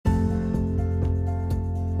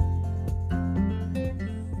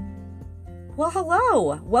Well,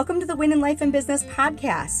 hello. Welcome to the Win in Life and Business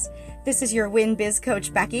podcast. This is your Win Biz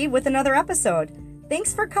Coach, Becky, with another episode.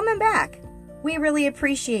 Thanks for coming back. We really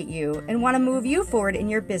appreciate you and want to move you forward in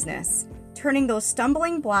your business, turning those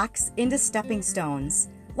stumbling blocks into stepping stones.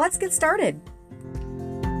 Let's get started.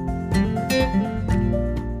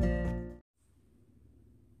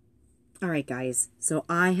 All right, guys. So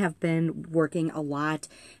I have been working a lot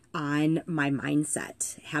on my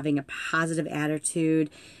mindset, having a positive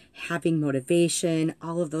attitude, having motivation,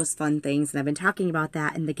 all of those fun things. And I've been talking about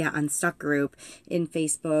that in the Get Unstuck group in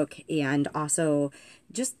Facebook, and also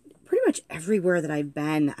just pretty much everywhere that I've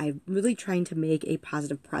been. I'm really trying to make a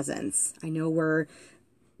positive presence. I know we're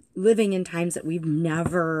living in times that we've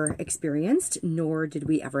never experienced, nor did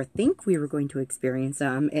we ever think we were going to experience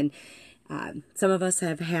them. And some of us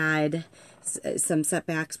have had some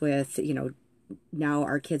setbacks with, now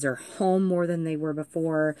our kids are home more than they were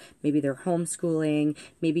before. Maybe they're homeschooling.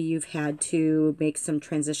 Maybe you've had to make some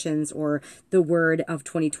transitions, or the word of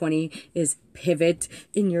 2020 is pivot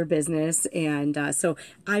in your business. And so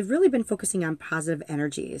I've really been focusing on positive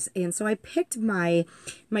energies. And so I picked my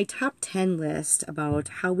top 10 list about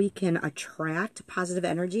how we can attract positive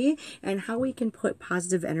energy and how we can put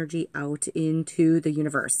positive energy out into the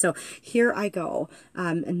universe. So here I go.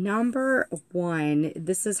 Number one,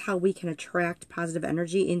 this is how we can attract positive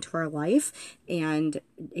energy into our life and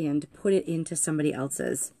put it into somebody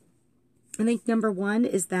else's. I think number one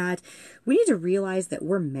is that we need to realize that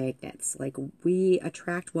we're magnets. Like, we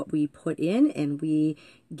attract what we put in, and we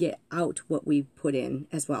get out what we put in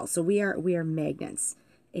as well. So we are magnets.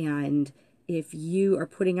 And if you are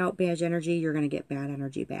putting out bad energy, you're going to get bad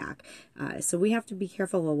energy back. So we have to be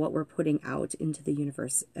careful of what we're putting out into the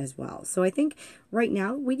universe as well. So I think right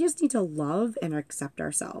now we just need to love and accept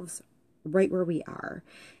ourselves right where we are.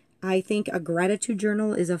 I think a gratitude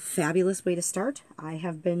journal is a fabulous way to start. I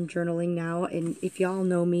have been journaling now, and if y'all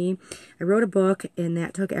know me, I wrote a book, and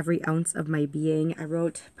that took every ounce of my being. I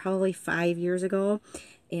wrote probably 5 years ago,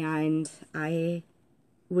 and I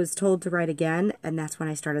was told to write again, and that's when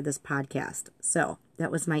I started this podcast. So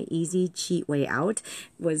that was my easy cheat way out,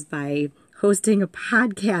 was by hosting a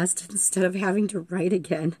podcast instead of having to write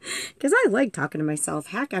again, because I like talking to myself.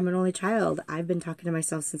 Heck, I'm an only child. I've been talking to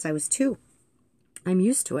myself since I was 2. I'm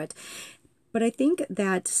used to it. But I think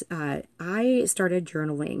that I started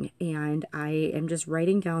journaling, and I am just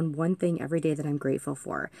writing down one thing every day that I'm grateful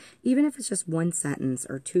for. Even if it's just one sentence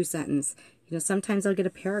or 2 sentences. Sometimes I'll get a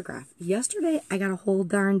paragraph. Yesterday, I got a whole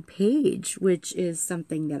darn page, which is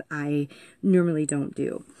something that I normally don't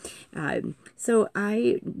do. So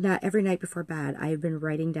every night before bed, I've been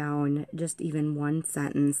writing down just even one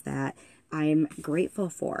sentence that I'm grateful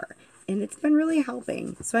for. And it's been really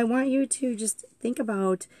helping. So I want you to just think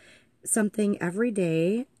about something every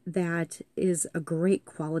day that is a great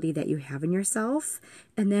quality that you have in yourself,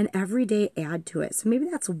 and then every day add to it. So maybe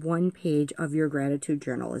that's one page of your gratitude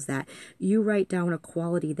journal, is that you write down a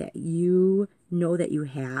quality that you know that you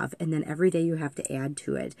have, and then every day you have to add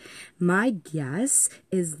to it. My guess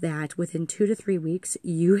is that within 2 to 3 weeks,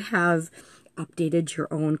 you have updated your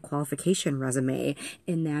own qualification resume,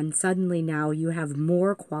 and then suddenly now you have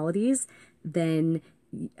more qualities than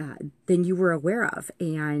you were aware of.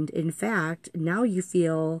 And in fact, now you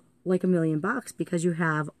feel like $1,000,000 because you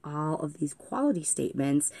have all of these quality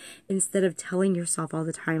statements, instead of telling yourself all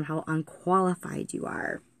the time how unqualified you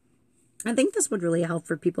are. I think this would really help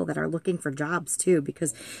for people that are looking for jobs too,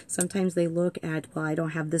 because sometimes they look at, well, I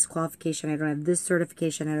don't have this qualification, I don't have this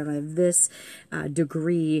certification, I don't have this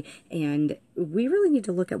degree, and we really need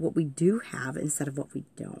to look at what we do have instead of what we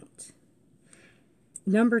don't.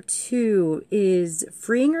 Number 2 is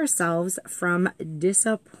freeing ourselves from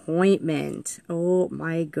disappointment. Oh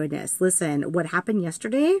my goodness. Listen, what happened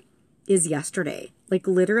yesterday is yesterday. Like,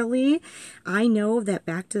 literally, I know that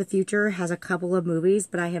Back to the Future has a couple of movies,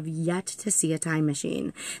 but I have yet to see a time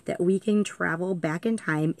machine that we can travel back in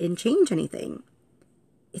time and change anything.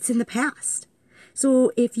 It's in the past.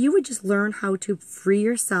 So if you would just learn how to free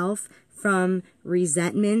yourself from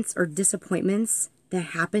resentments or disappointments that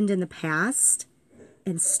happened in the past,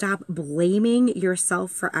 and stop blaming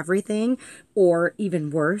yourself for everything, or even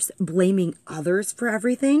worse, blaming others for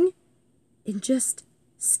everything, and just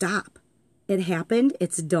stop. It happened.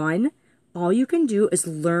 It's done. All you can do is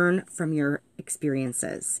learn from your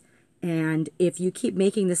experiences. And if you keep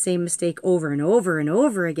making the same mistake over and over and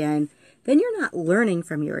over again, then you're not learning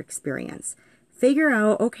from your experience. Figure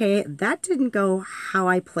out, okay, that didn't go how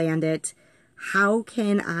I planned it. How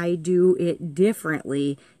can I do it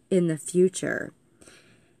differently in the future?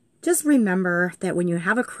 Just remember that when you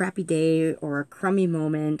have a crappy day or a crummy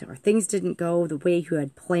moment or things didn't go the way you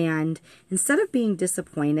had planned, instead of being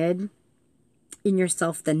disappointed, in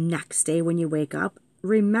yourself the next day when you wake up,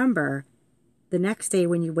 remember the next day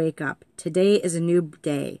when you wake up, today is a new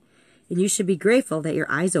day. And you should be grateful that your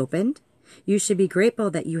eyes opened. You should be grateful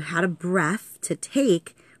that you had a breath to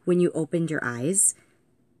take when you opened your eyes,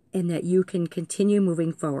 and that you can continue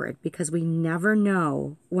moving forward, because we never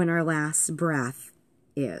know when our last breath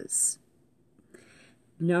is.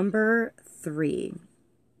 Number 3,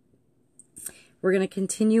 we're going to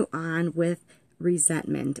continue on with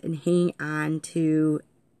resentment and hanging on to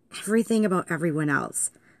everything about everyone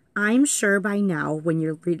else. I'm sure by now, when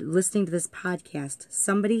you're listening to this podcast,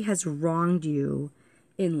 somebody has wronged you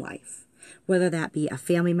in life, whether that be a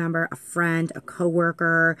family member, a friend, a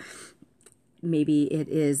coworker, maybe it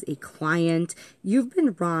is a client. You've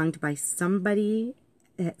been wronged by somebody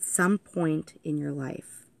at some point in your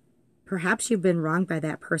life. Perhaps you've been wronged by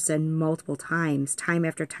that person multiple times, time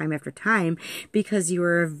after time after time, because you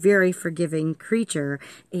are a very forgiving creature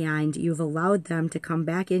and you've allowed them to come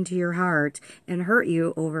back into your heart and hurt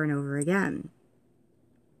you over and over again.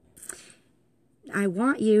 I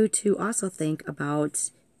want you to also think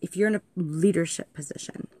about if you're in a leadership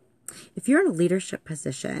position. If you're in a leadership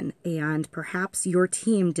position and perhaps your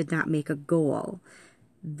team did not make a goal,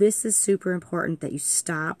 this is super important that you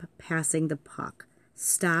stop passing the puck.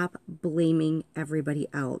 Stop blaming everybody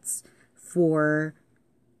else for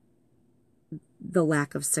the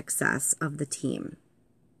lack of success of the team.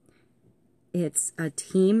 It's a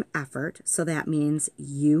team effort, so that means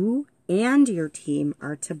you and your team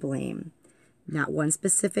are to blame. Not one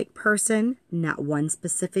specific person, not one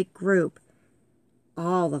specific group.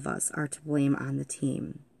 All of us are to blame on the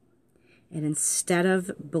team. And instead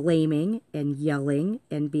of blaming and yelling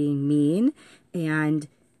and being mean and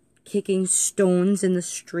kicking stones in the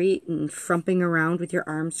street and frumping around with your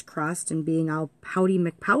arms crossed and being all pouty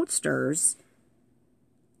McPoutsters,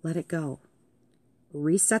 let it go.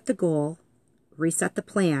 Reset the goal, reset the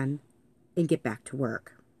plan, and get back to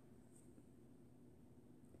work.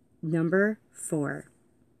 Number 4,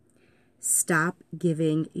 stop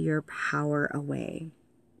giving your power away.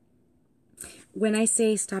 When I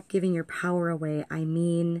say stop giving your power away, I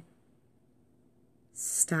mean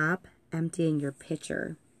stop emptying your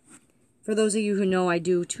pitcher. For those of you who know, I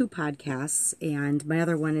do 2 podcasts, and my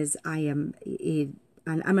other one is I'm an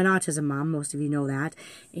autism mom. Most of you know that.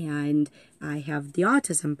 And I have the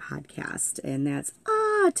Autism podcast, and that's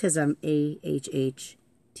Autism, AHHTISMOM.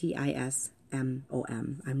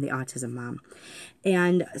 I'm the Autism Mom.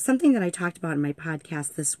 And something that I talked about in my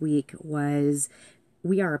podcast this week was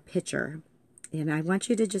we are a pitcher. And I want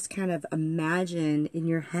you to just kind of imagine in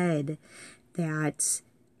your head that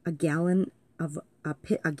a gallon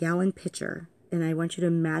pitcher, and I want you to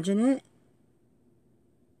imagine it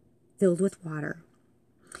filled with water.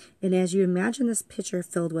 And as you imagine this pitcher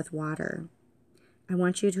filled with water, I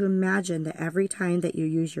want you to imagine that every time that you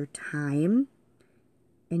use your time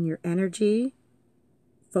and your energy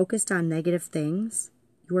focused on negative things,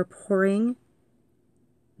 you are pouring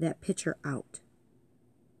that pitcher out.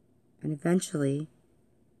 And eventually,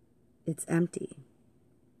 it's empty.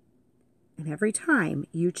 And every time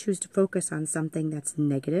you choose to focus on something that's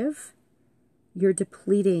negative, you're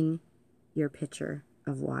depleting your pitcher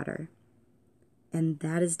of water. And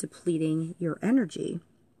that is depleting your energy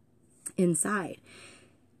inside.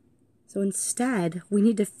 So instead, we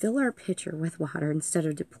need to fill our pitcher with water instead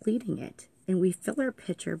of depleting it. And we fill our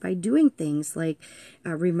pitcher by doing things like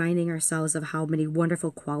reminding ourselves of how many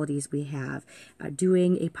wonderful qualities we have,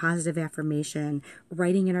 doing a positive affirmation,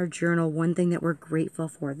 writing in our journal one thing that we're grateful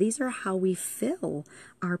for. These are how we fill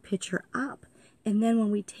our pitcher up. And then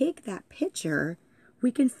when we take that pitcher,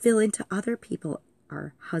 we can fill into other people,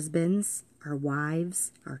 our husbands, our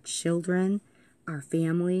wives, our children, our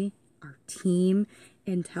family, our team,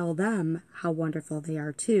 and tell them how wonderful they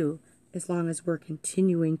are too. As long as we're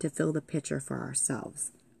continuing to fill the pitcher for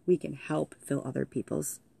ourselves, we can help fill other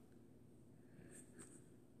people's.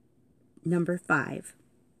 Number 5,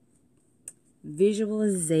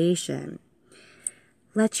 visualization.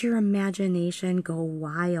 Let your imagination go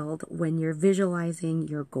wild when you're visualizing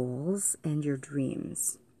your goals and your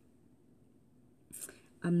dreams.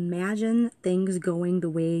 Imagine things going the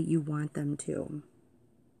way you want them to.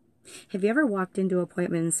 Have you ever walked into an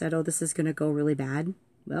appointment and said, oh, this is going to go really bad?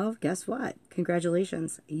 Well, guess what?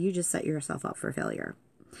 Congratulations. You just set yourself up for failure.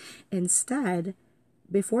 Instead,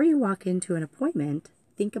 before you walk into an appointment,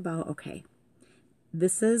 think about, okay,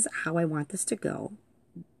 this is how I want this to go.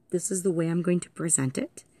 This is the way I'm going to present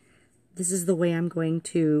it. This is the way I'm going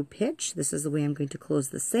to pitch. This is the way I'm going to close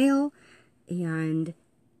the sale. And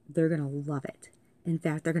they're going to love it. In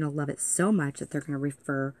fact, they're going to love it so much that they're going to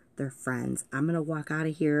refer their friends. I'm going to walk out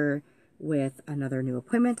of here with another new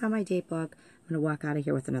appointment on my date book. I'm going to walk out of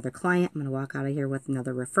here with another client. I'm going to walk out of here with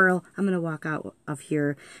another referral. I'm going to walk out of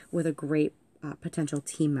here with a great potential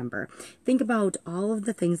team member. Think about all of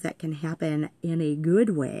the things that can happen in a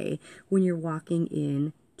good way when you're walking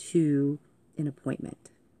into an appointment.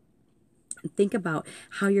 Think about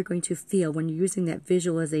how you're going to feel when you're using that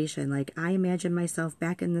visualization. Like, I imagine myself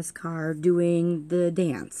back in this car doing the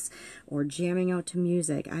dance or jamming out to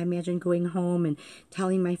music. I imagine going home and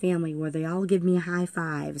telling my family where they all give me high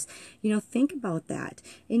fives. You know, think about that.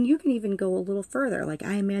 And you can even go a little further. Like,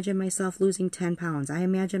 I imagine myself losing 10 pounds. I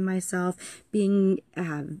imagine myself being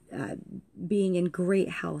in great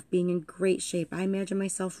health, being in great shape. I imagine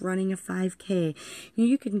myself running a 5K.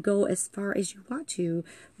 You can go as far as you want to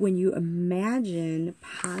when you imagine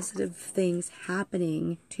positive things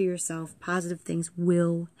happening to yourself. Positive things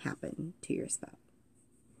will happen to yourself.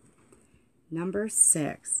 Number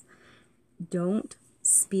 6, don't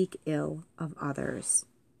speak ill of others.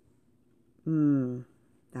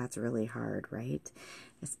 That's really hard, right?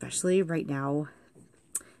 Especially right now,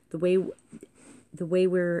 the way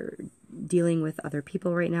we're dealing with other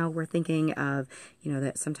people right now, we're thinking of,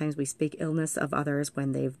 that sometimes we speak illness of others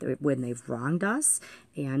when they've wronged us,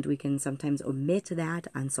 and we can sometimes omit that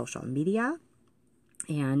on social media.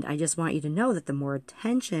 And I just want you to know that the more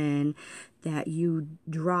attention that you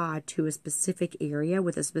draw to a specific area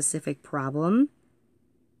with a specific problem,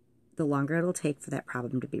 the longer it'll take for that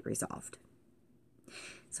problem to be resolved.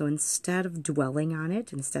 So instead of dwelling on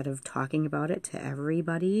it, instead of talking about it to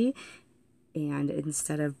everybody, and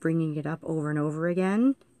instead of bringing it up over and over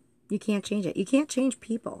again, you can't change it. You can't change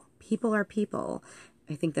people. People are people.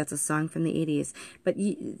 I think that's a song from the 80s. But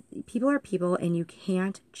people are people, and you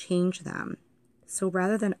can't change them. So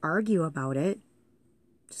rather than argue about it,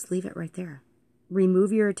 just leave it right there.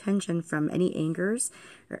 Remove your attention from any angers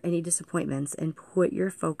or any disappointments, and put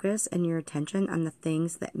your focus and your attention on the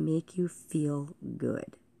things that make you feel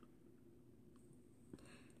good.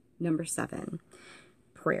 Number 7,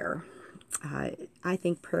 prayer. I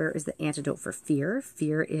think prayer is the antidote for fear.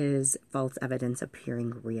 Fear is false evidence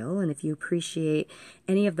appearing real. And if you appreciate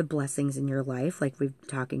any of the blessings in your life, like we've been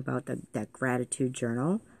talking about that gratitude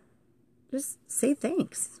journal, just say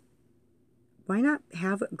thanks. Why not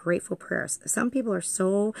have grateful prayers? Some people are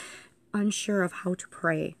so unsure of how to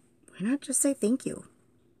pray. Why not just say thank you?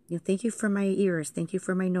 Thank you for my ears. Thank you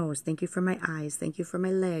for my nose. Thank you for my eyes. Thank you for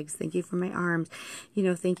my legs. Thank you for my arms.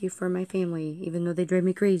 Thank you for my family, even though they drive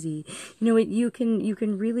me crazy. You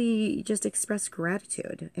can really just express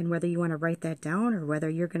gratitude. And whether you want to write that down, or whether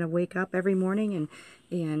you're going to wake up every morning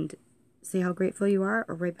and say how grateful you are,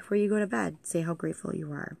 or right before you go to bed, say how grateful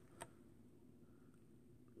you are.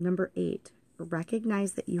 Number 8,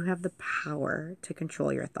 recognize that you have the power to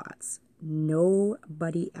control your thoughts.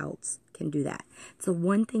 Nobody else can do that. It's the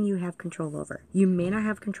one thing you have control over. You may not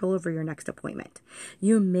have control over your next appointment.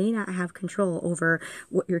 You may not have control over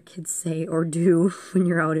what your kids say or do when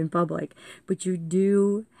you're out in public, but you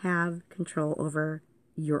do have control over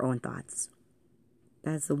your own thoughts.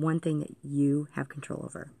 That's the one thing that you have control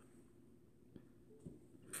over.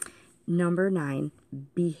 Number 9,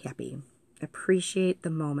 be happy. Appreciate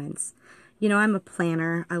the moments. I'm a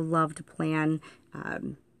planner. I love to plan.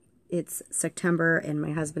 It's September, and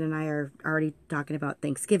my husband and I are already talking about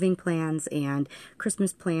Thanksgiving plans and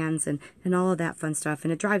Christmas plans and all of that fun stuff,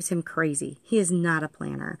 and it drives him crazy. He is not a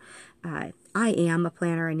planner. I am a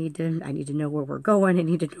planner. I need to know where we're going. I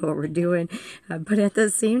need to know what we're doing. But at the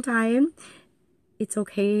same time, it's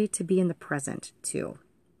okay to be in the present too.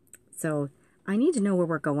 So I need to know where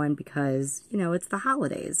we're going because, it's the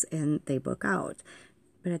holidays and they book out.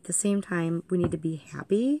 But at the same time, we need to be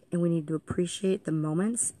happy, and we need to appreciate the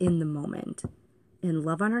moments in the moment, and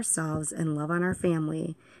love on ourselves and love on our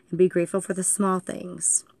family, and be grateful for the small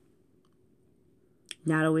things,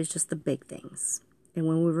 not always just the big things. And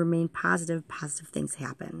when we remain positive, positive things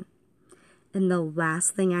happen. And the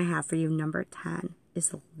last thing I have for you, number 10,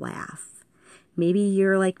 is laugh. Maybe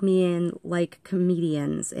you're like me and like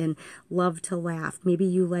comedians and love to laugh. Maybe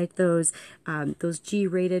you like those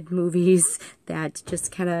G-rated movies that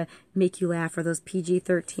just kind of make you laugh, or those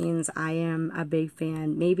PG-13s. I am a big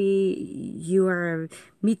fan. Maybe you are a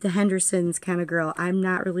Meet the Hendersons kind of girl. I'm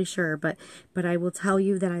not really sure, but I will tell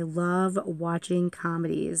you that I love watching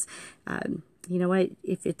comedies. You know what?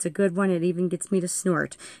 If it's a good one, it even gets me to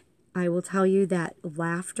snort. I will tell you that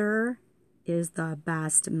laughter is the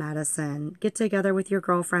best medicine. Get together with your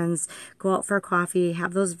girlfriends, go out for coffee,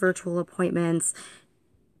 have those virtual appointments.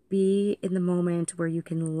 Be in the moment where you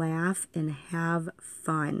can laugh and have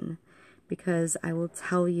fun. Because I will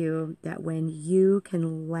tell you that when you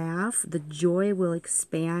can laugh, the joy will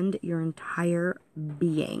expand your entire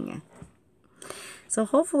being. So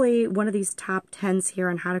hopefully one of these top 10s here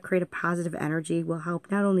on how to create a positive energy will help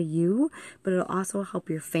not only you, but it'll also help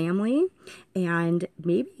your family. And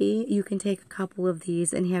maybe you can take a couple of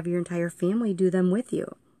these and have your entire family do them with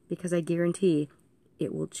you, because I guarantee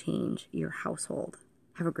it will change your household.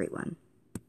 Have a great one.